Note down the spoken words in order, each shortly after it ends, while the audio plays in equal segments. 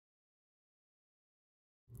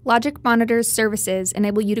LogicMonitor's services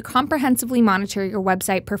enable you to comprehensively monitor your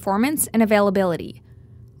website performance and availability.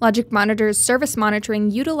 LogicMonitor's service monitoring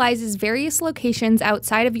utilizes various locations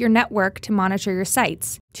outside of your network to monitor your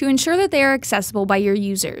sites, to ensure that they are accessible by your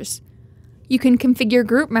users. You can configure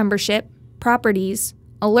group membership, properties,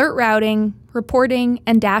 alert routing, reporting,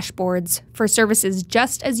 and dashboards for services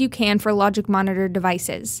just as you can for LogicMonitor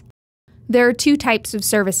devices. There are two types of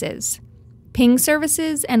services: ping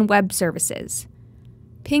services and web services.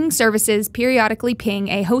 Ping services periodically ping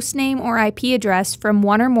a hostname or IP address from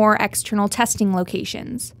one or more external testing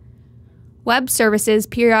locations. Web services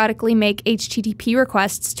periodically make HTTP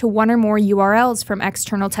requests to one or more URLs from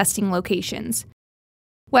external testing locations.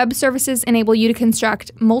 Web services enable you to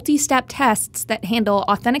construct multi-step tests that handle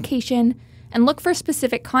authentication and look for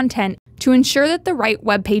specific content to ensure that the right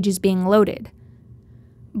web page is being loaded.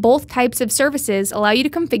 Both types of services allow you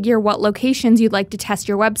to configure what locations you'd like to test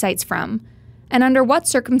your websites from, and under what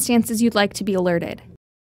circumstances you'd like to be alerted.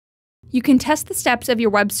 You can test the steps of your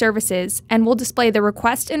web services and will display the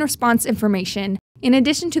request and response information in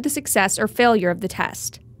addition to the success or failure of the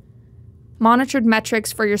test. Monitored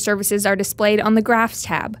metrics for your services are displayed on the Graphs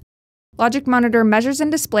tab. LogicMonitor measures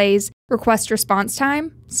and displays request response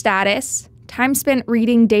time, status, time spent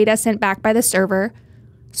reading data sent back by the server,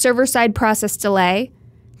 server-side process delay,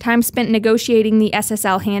 time spent negotiating the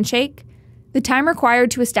SSL handshake, the time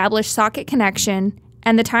required to establish socket connection,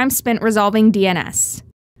 and the time spent resolving DNS.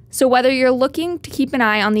 So whether you're looking to keep an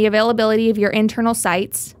eye on the availability of your internal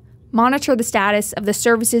sites, monitor the status of the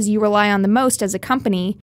services you rely on the most as a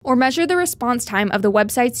company, or measure the response time of the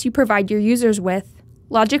websites you provide your users with,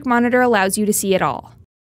 LogicMonitor allows you to see it all.